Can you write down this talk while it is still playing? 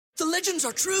The legends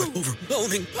are true.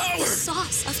 Overwhelming power! The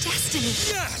sauce of destiny.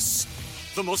 Yes!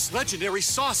 The most legendary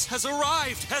sauce has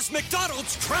arrived as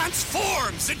McDonald's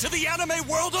transforms into the anime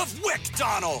world of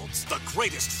WickDonald's. The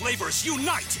greatest flavors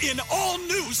unite in all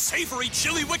new savory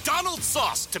chili McDonald's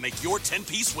sauce to make your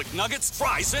 10-piece Wick Nuggets,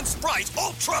 fries, and Sprite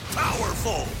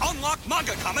ultra-powerful. Unlock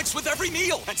manga comics with every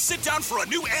meal and sit down for a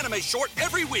new anime short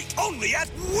every week only at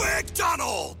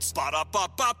WickDonald's.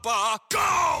 Ba-da-ba-ba-ba,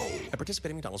 go! At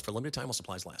participating McDonald's for a limited time while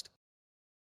supplies last.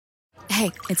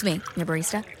 Hey, it's me, your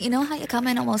barista. You know how you come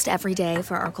in almost every day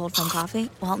for our cold foam coffee?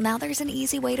 Well, now there's an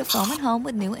easy way to foam at home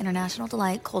with new International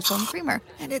Delight Cold Foam Creamer.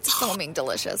 And it's foaming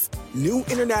delicious. New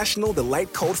International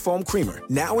Delight Cold Foam Creamer,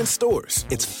 now in stores.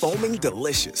 It's foaming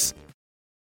delicious.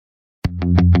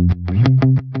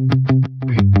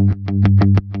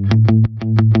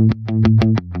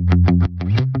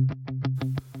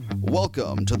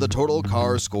 Welcome to the Total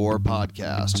Car Score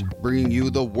podcast, bringing you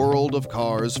the world of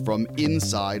cars from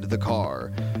inside the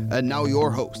car. And now your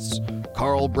hosts,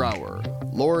 Carl Brower,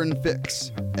 Lauren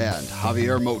Fix, and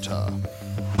Javier Mota.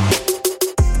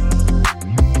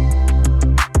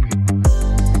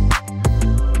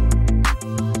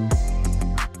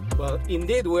 Well,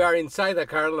 indeed, we are inside the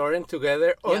car, Lauren,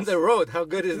 together on the road. How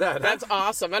good is that? That's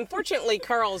awesome. Unfortunately,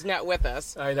 Carl's not with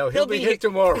us. I know. He'll be here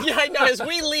tomorrow. Yeah, I know. As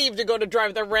we leave to go to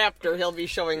drive the Raptor, he'll be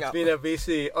showing up. It's been a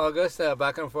busy August,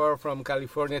 back and forth from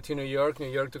California to New York, New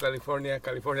York to California,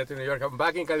 California to New York. I'm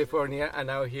back in California, and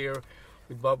now here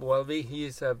with Bob Welby.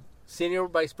 He's a Senior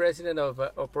Vice President of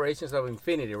Operations of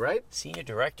Infiniti, right? Senior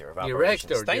Director of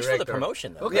Operations. Thanks for the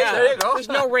promotion, though. Okay, there you go. There's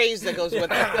no raise that goes with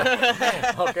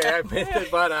it. Okay, I missed it,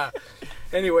 but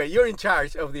anyway, you're in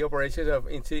charge of the operations of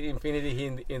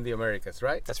Infiniti in the Americas,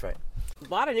 right? That's right. A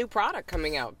lot of new product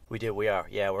coming out. We are.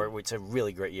 Yeah, it's a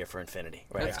really great year for Infiniti,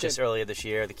 right? That's Just earlier this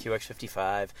year, the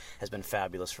QX55 has been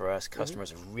fabulous for us.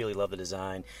 Customers have really loved the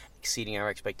design, exceeding our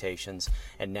expectations,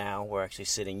 and now we're actually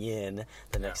sitting in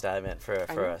the next event for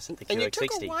us, the QX60. And you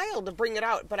took a while to bring it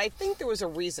out, but I think there was a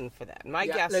reason for that. My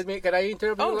guess... Can I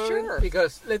interrupt you, Lauren? Sure.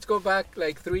 Because let's go back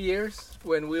like 3 years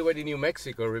when we were in New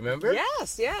Mexico, remember?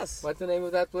 Yes. What's the name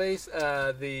of that place?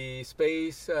 The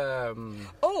space...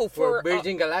 for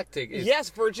Virgin Galactic. Yes,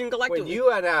 Virgin Galactic. When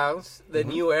you announced the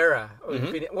new era of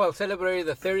Infiniti, well, celebrated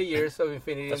the 30 years of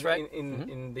Infiniti That's right.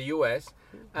 in the U.S.,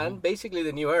 and basically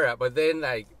the new era, but then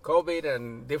like COVID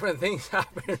and different things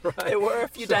happened, right? There were a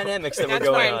few dynamics that were That's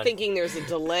going why on. I'm thinking there's a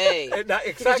delay.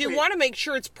 Exactly. Because you want to make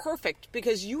sure it's perfect,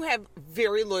 because you have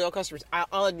very loyal customers.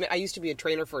 I'll admit, I used to be a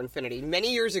trainer for Infiniti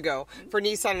many years ago for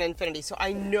Nissan and Infiniti, so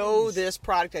I know this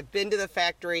product. I've been to the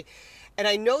factory. And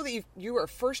I know that you are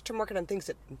first to market on things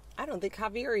that I don't think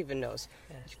Javier even knows.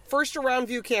 First around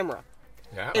view camera.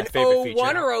 Yeah. In favorite feature.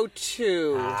 01 or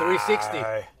 02? 360.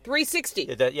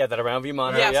 360. That around view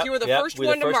monitor. Yes, you were the first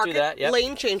one to market. That,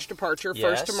 Lane change departure,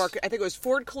 first to Yes. market. I think it was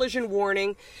forward collision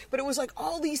warning. But it was like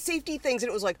all these safety things. And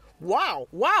it was like, wow,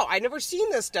 I'd never seen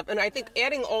this stuff. And I think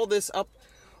adding all this up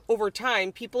over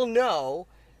time, people know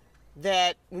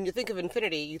that when you think of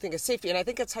Infiniti, you think of safety, and I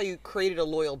think that's how you created a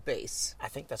loyal base. I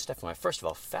think that's definitely, first of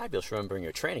all, fabulous remembering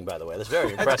your training, by the way. That's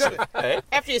very impressive. Right?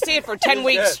 After you say it for 10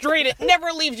 weeks straight, it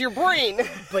never leaves your brain.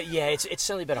 But yeah, it's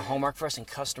certainly been a hallmark for us, and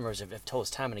customers have told us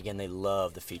time and again they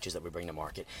love the features that we bring to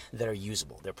market that are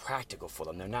usable. They're practical for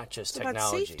them. They're not just It's about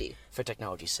technology safety. for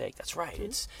technology's sake. That's right.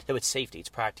 It's safety, it's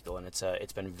practical, and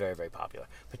it's been very, very popular,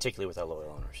 particularly with our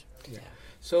loyal owners. Yeah.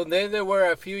 So then there were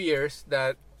a few years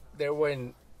that there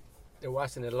wasn't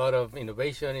a lot of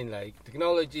innovation in like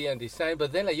technology and design,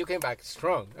 but then like you came back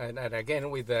strong, and again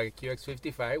with the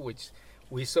QX55, which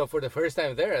we saw for the first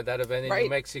time there at that event in New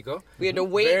Mexico. We had to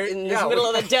wait in the middle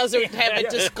of the desert to have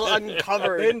it just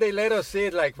uncovered. Then they let us see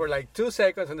it like for like 2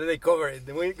 seconds, and then they covered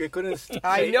it. We couldn't say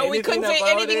we couldn't say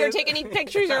anything or take any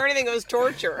pictures or anything. It was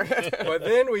torture. But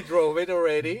then we drove it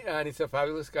already, and it's a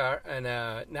fabulous car. And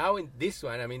now in this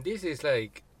one, I mean, this is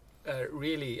like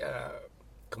really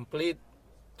complete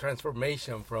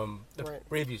transformation from the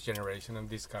previous generation of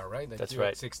this car, right? That's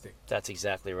QX60. Right. That's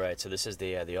exactly right. So this is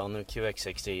the all-new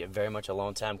QX60. Very much a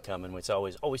long time coming. It's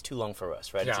always too long for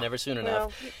us, right? Yeah. It's never soon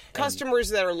enough. Customers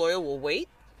that are loyal will wait,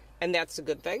 and that's a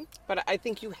good thing. But I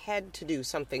think you had to do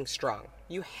something strong.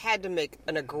 You had to make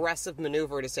an aggressive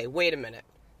maneuver to say, wait a minute,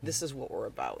 this is what we're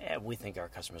about. Yeah, we think our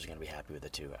customers are going to be happy with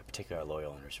it too, particularly our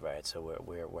loyal owners, right? So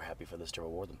we're happy for this to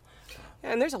reward them.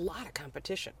 And there's a lot of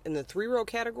competition in the 3-row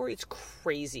category. It's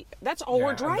crazy. That's all we're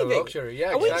and the driving. luxury,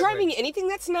 yeah, Are we exactly. driving anything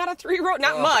that's not a 3-row?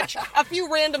 Not much. A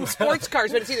few random sports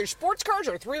cars, but it's either sports cars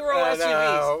or 3-row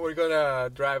SUVs. We're gonna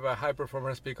drive a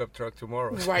high-performance pickup truck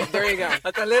tomorrow. Right, there you go.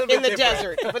 That's a little bit in the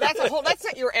different. desert. But that's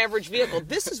not your average vehicle.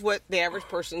 This is what the average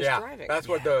person's driving. That's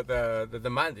what the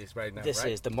demand is right now. This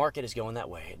right? is the market is going that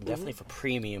way, definitely for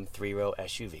premium 3-row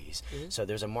SUVs. So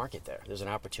there's a market there. There's an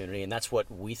opportunity, and that's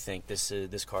what we think this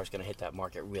car is going to hit that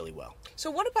market really well.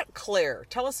 So what about Claire?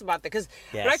 Tell us about that, because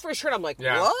when I Yes. first heard, I'm like,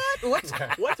 Yeah.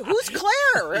 what? Who's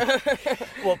Claire?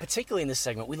 Well, particularly in this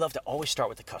segment, we love to always start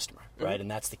with the customer, right? And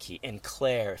that's the key. And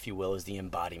Claire, if you will, is the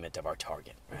embodiment of our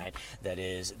target, right? That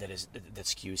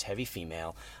skews heavy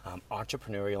female,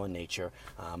 entrepreneurial in nature.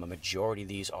 A majority of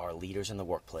these are leaders in the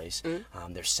workplace.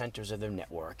 They're centers of their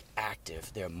network,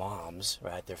 active. They're moms,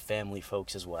 right? They're family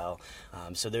folks as well.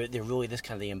 So they're really this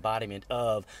kind of the embodiment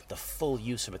of the full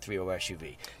use of a 3-row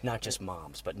SUV. Not just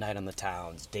moms, but night on the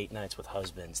towns, date nights with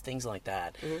husbands, things like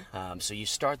that. So you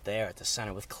start there at the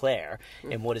center with Claire,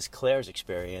 and what is Claire's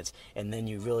experience, and then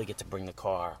you really get to bring the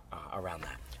car around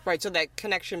that. Right, so that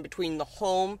connection between the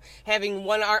home, having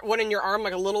one in your arm,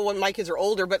 like a little one. My kids are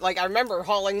older, but like I remember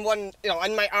hauling one,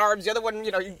 on my arms, the other one,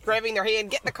 grabbing their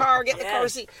hand, get in the car, get in the car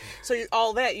seat. So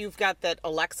all that, you've got that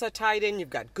Alexa tied in,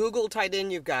 you've got Google tied in,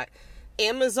 you've got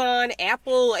Amazon,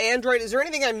 Apple, Android. Is there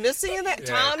anything I'm missing in that?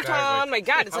 TomTom. Exactly. My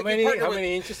God, it's how like many, you partner how with...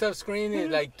 many inches of screen? Is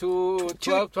like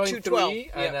 212.3 212,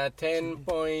 and a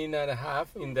 10.5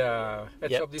 in the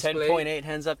heads-up display. 10.8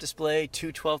 heads-up display,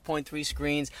 two 12.3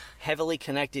 screens, heavily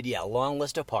connected, long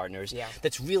list of partners. Yeah.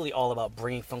 That's really all about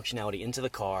bringing functionality into the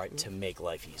car to make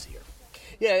life easier.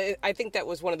 Yeah, I think that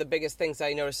was one of the biggest things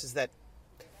I noticed is that,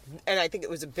 and I think it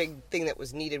was a big thing that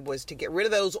was needed, was to get rid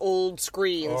of those old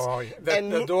screens. Oh,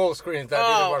 the dual screens. That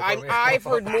didn't work for me. I've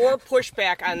heard more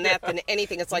pushback on that than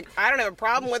anything. It's like, I don't have a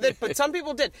problem with it, but some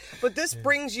people did. But this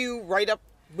brings you right up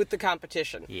with the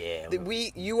competition. Yeah.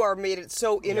 You are made it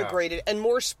so integrated and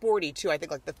more sporty too. I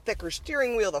think like the thicker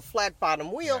steering wheel, the flat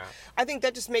bottom wheel. Yeah. I think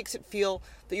that just makes it feel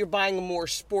that you're buying a more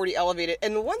sporty, elevated.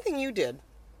 And the one thing you did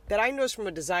that I noticed from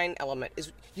a design element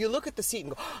is you look at the seat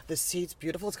and go, oh, the seat's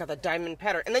beautiful. It's got that diamond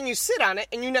pattern. And then you sit on it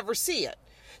and you never see it.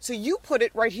 So you put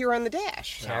it right here on the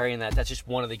dash. Carrying that's just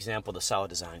one of the examples of the solid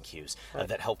design cues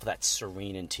that help for that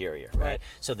serene interior, right?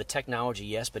 So the technology,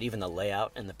 yes, but even the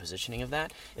layout and the positioning of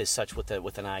that is such with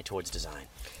an eye towards design.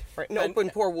 Right, and open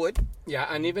pore wood. Yeah,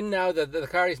 and even now the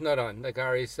car is not on. The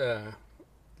car is, the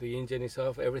engine is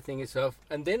off, everything is off.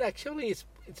 And then actually it's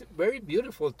very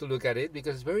beautiful to look at it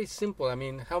because it's very simple. I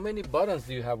mean, how many buttons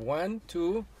do you have? 1,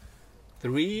 2,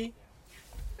 3,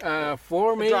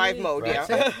 4 maybe? Drive mode,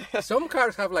 right? Some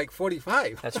cars have like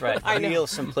 45. That's right. Real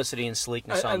simplicity and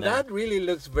sleekness on and that. that really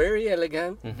looks very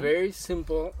elegant, very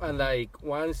simple, and like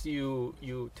once you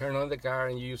turn on the car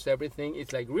and you use everything,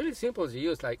 it's like really simple to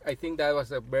use. Like I think that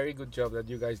was a very good job that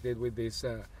you guys did with this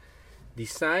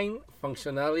design,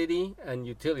 functionality, and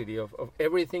utility of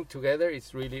everything together.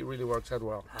 It's really works out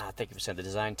well. Thank you for saying the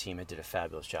design team did a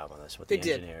fabulous job on this with They the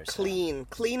did. engineers.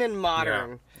 Clean and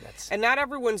modern. And not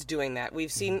everyone's doing that.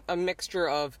 We've seen a mixture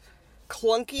of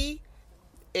clunky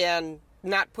and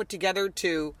not put together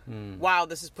to, wow,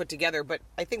 this is put together. But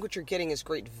I think what you're getting is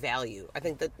great value. I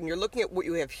think that when you're looking at what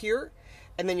you have here,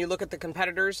 and then you look at the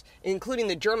competitors, including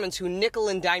the Germans who nickel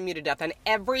and dime you to death on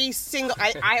every single...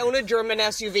 I own a German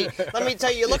SUV. Let me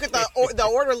tell you, look at the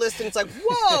order list and it's like,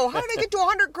 whoa, how did I get to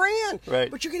 $100,000? Right.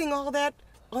 But you're getting all that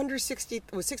under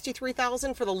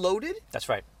 63,000 for the loaded? That's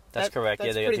right. That's correct.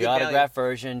 That's The pretty good autograph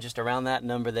version, just around that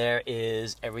number there,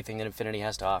 is everything that Infiniti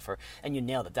has to offer. And you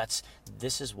nailed it.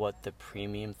 This is what the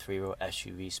premium 3-row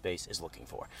SUV space is looking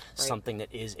for. Right. Something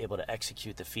that is able to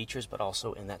execute the features, but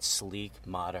also in that sleek,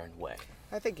 modern way.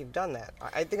 I think you've done that.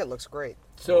 I think it looks great.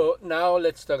 So now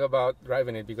let's talk about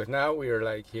driving it, because now we are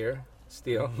like here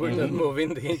still. We're not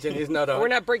moving. The engine is not on. We're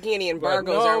not breaking any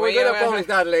embargoes, no, are we? we're going to publish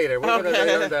that later. We're going to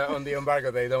Okay. do it on the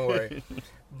embargo day. Don't worry.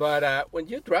 But when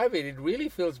you drive it, it really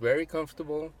feels very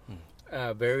comfortable,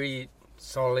 very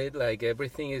solid. Like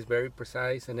everything is very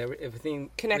precise and everything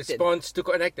Connected.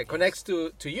 connects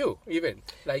to you even.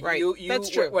 Like Right. you That's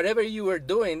true. whatever you are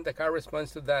doing, the car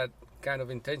responds to that kind of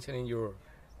intention in your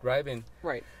driving.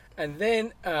 Right. And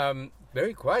then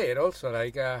very quiet also.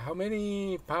 Like how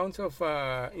many pounds of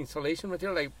insulation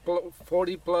material? Like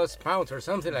 40 plus pounds or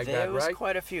something like There that, was right?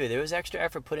 quite a few. There was extra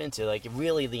effort put into like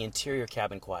really the interior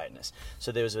cabin quietness.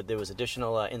 So there was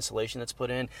additional insulation that's put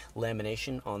in,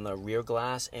 lamination on the rear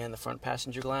glass and the front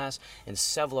passenger glass, and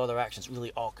several other actions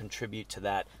really all contribute to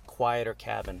that quieter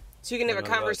cabin So you can have a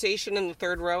conversation in the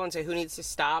third row and say who needs to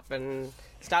stop and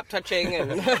stop touching and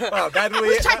Well, that will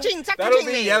who's touching? Stop that'll touching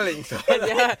be me. yelling. So.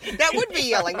 Yeah, that would be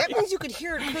yelling. That means you could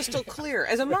hear it crystal clear.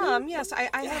 As a mom, yes, I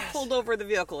have pulled over the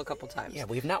vehicle a couple times. Yeah,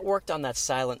 we've not worked on that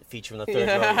silent feature in the third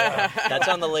row yet. That's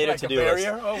on the later Like to-do a list.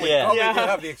 barrier? Oh, we Yeah. probably could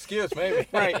have the excuse, maybe.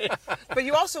 Right. But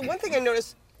you also, one thing I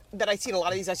noticed that I see in a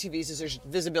lot of these SUVs is there's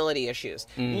visibility issues.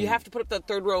 You have to put up the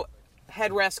third row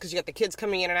headrest because you got the kids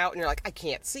coming in and out and you're like, I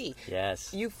can't see.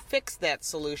 Yes. You fix that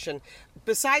solution.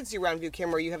 Besides the round view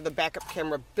camera, you have the backup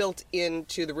camera built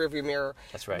into the rearview mirror.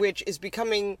 That's right. Which is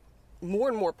becoming more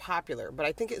and more popular, but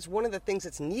I think it's one of the things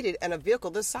that's needed in a vehicle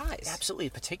this size.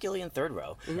 Absolutely, particularly in third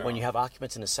row. When you have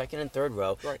occupants in the second and third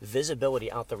row,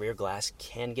 visibility out the rear glass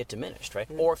can get diminished, right?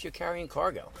 Or if you're carrying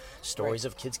cargo. Stories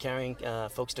of kids carrying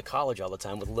folks to college all the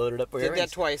time with loaded up rear Did that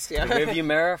ends. twice, yeah. The rearview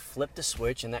mirror, flip the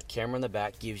switch, and that camera in the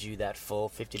back gives you that full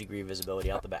 50-degree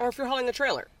visibility out the back. Or if you're hauling a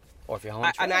trailer. Or if you're hauling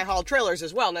a trailer. And I haul trailers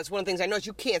as well, and that's one of the things I noticed.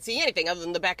 You can't see anything other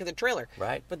than the back of the trailer.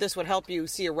 Right. But this would help you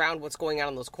see around what's going on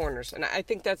in those corners. And I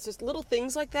think that's just little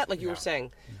things like that, like you were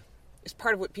saying, is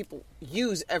part of what people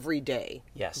use every day.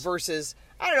 Yes. Versus,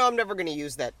 I don't know, I'm never going to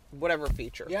use that whatever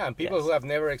feature. Yeah, and people who have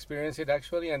never experienced it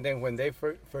actually, and then when they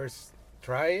first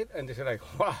try it, and they say like,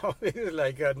 wow, this is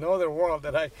like another world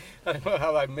that I don't know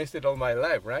how I missed it all my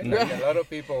life, right? Like a lot of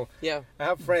people, Yeah. I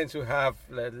have friends who have,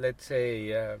 let's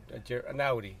say, an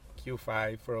Audi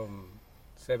Q5 from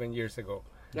 7 years ago.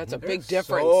 That's a They're big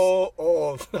difference. So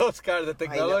old. Those cars, the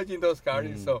technology in those cars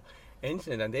is so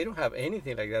ancient, and they don't have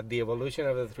anything like that. The evolution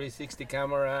of the 360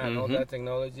 camera and all that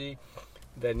technology,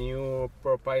 the new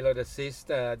ProPilot Assist.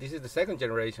 This is the second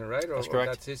generation, right? That's Of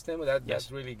correct. that system. That's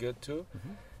Yes. really good too.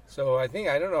 So I think,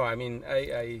 I don't know. I mean,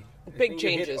 I Big think you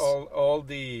hit changes. all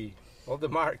the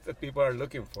marks that people are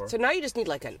looking for. So now you just need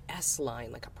like an S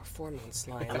line, like a performance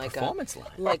line, like performance line.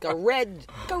 like a red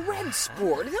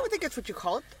sport. I think that's what you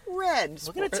call it, red.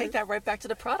 We're going to take that right back to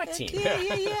the product team. Yeah.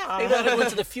 Maybe that'll go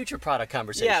into the future product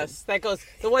conversation. Yes, that goes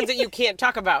the ones that you can't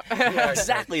talk about.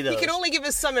 Exactly those. He can only give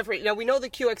us some information. Now we know the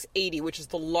QX80, which is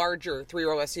the larger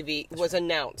three-row SUV, was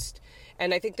announced,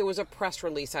 and I think there was a press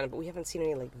release on it, but we haven't seen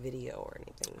any like video or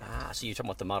anything. So you're talking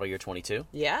about the model year 22?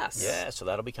 Yes. Yeah, so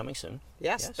that'll be coming soon.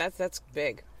 Yes, Yes. that's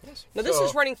big. Yes. Now this So-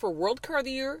 is running for World Car of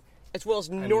the Year as well as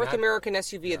North that- American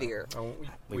SUV of the Year.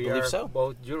 We are believe so.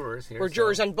 both jurors here. We're so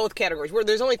jurors on both categories.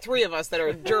 There's only three of us that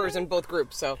are jurors in both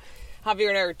groups, so Javier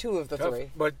and I are two of the tough,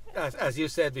 three. but as you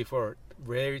said before,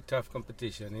 very tough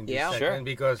competition in this Yeah. segment Sure.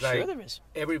 because Sure like there is.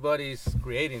 everybody's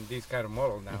creating this kind of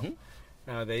model now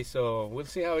nowadays. So we'll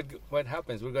see what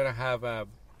happens. We're gonna have a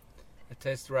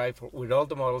test drive with all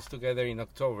the models together in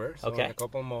October. So Okay. in a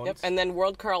couple months. Yep, and then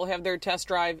World Car will have their test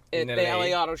drive at In the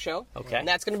LA. LA Auto Show. Okay. And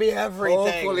that's going to be everything.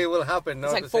 Hopefully it will happen.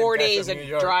 It's like 4 days of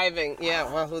driving.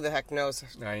 Yeah, well, who the heck knows?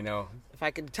 I know. If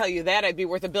I could tell you that, I'd be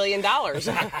worth $1 billion.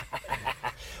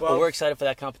 Well, we're excited for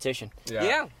that competition.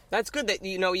 Yeah, that's good that,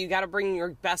 you got to bring your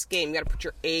best game. You got to put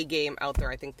your A game out there.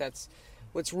 I think that's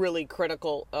what's really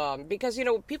critical because,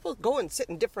 people go and sit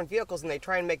in different vehicles and they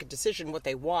try and make a decision what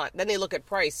they want. Then they look at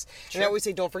price. And they always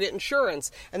say, don't forget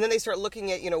insurance. And then they start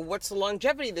looking at, what's the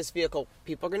longevity of this vehicle?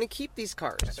 People are going to keep these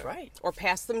cars. That's right. Or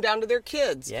pass them down to their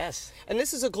kids. Yes. And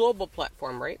this is a global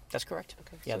platform, right? That's correct.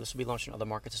 Yeah, this will be launched in other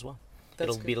markets as well. That's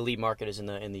It'll good. be the lead market is in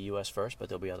the U.S. first, but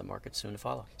there'll be other markets soon to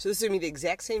follow. So this is going to be the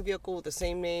exact same vehicle with the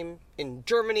same name in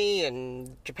Germany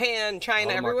and Japan, China, All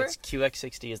the everywhere? markets,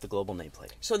 QX60 is the global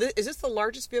nameplate. So is this the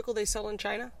largest vehicle they sell in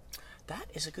China? That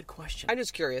is a good question. I'm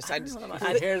just curious. I don't know about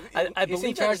I that. hear I he's in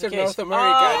believe that charge is the of case. North America.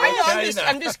 I know. and China.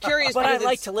 I'm just curious. But I because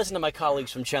like it's- to listen to my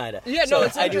colleagues from China. Yeah, no, so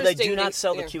it's they do interesting. not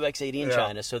sell the Yeah. QX80 in Yeah.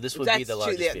 China, so this would That's be the true.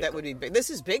 largest Yeah, vehicle. that would be big. This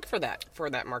is big for that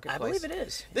marketplace. I believe it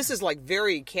is. This is like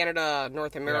very Canada,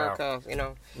 North America.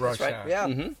 Russia. right.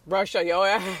 Yeah, Russia.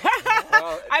 Yeah.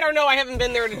 I don't know. I haven't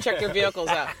been there to check their vehicles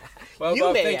out. Well, You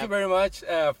Bob, may thank have. you very much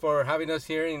for having us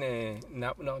here in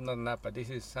not Napa. This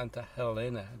is Santa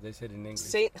Helena. They said in English.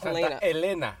 Saint Helena. Santa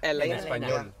Elena. Elena. In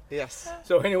Espanol. Yes.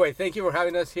 So anyway, thank you for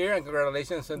having us here, and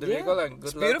congratulations on the Yeah, vehicle, and good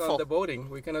it's luck beautiful. on the voting.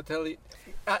 We cannot tell you,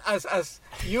 as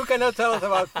you cannot tell us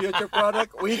about future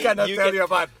product, we cannot You tell can- you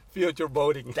about future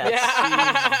voting.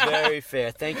 That seems very fair.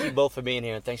 Thank you both for being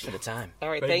here, and thanks for the time. All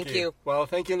right. Thank you. Well,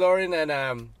 thank you, Lauren,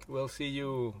 and we'll see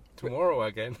you tomorrow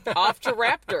again. Off to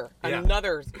Raptor. Yeah.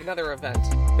 Another event.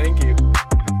 Thank you.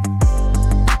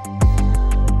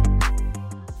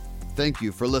 Thank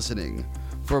you for listening.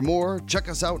 For more, check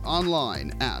us out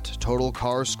online at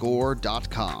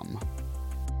TotalCarScore.com.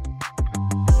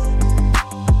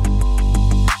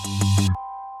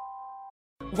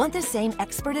 Want the same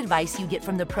expert advice you get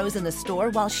from the pros in the store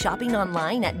while shopping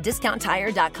online at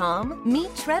DiscountTire.com?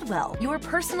 Meet Treadwell, your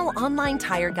personal online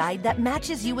tire guide that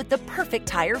matches you with the perfect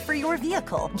tire for your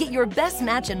vehicle. Get your best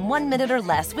match in 1 minute or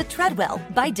less with Treadwell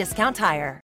by Discount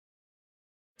Tire.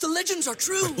 The legends are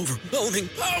true. Overwhelming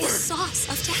power! The sauce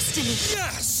of destiny.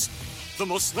 Yes! The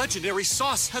most legendary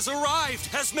sauce has arrived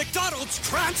as McDonald's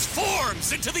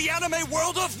transforms into the anime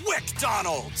world of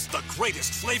WickDonald's. The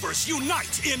greatest flavors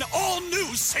unite in all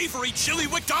new savory chili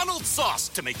McDonald's sauce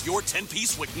to make your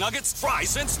 10-piece Wick Nuggets,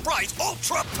 fries, and Sprite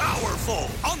ultra-powerful.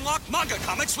 Unlock manga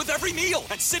comics with every meal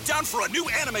and sit down for a new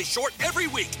anime short every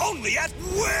week only at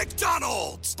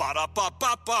WickDonald's.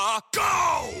 Ba-da-ba-ba-ba,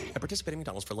 go! At participating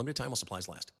McDonald's for a limited time while supplies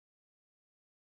last.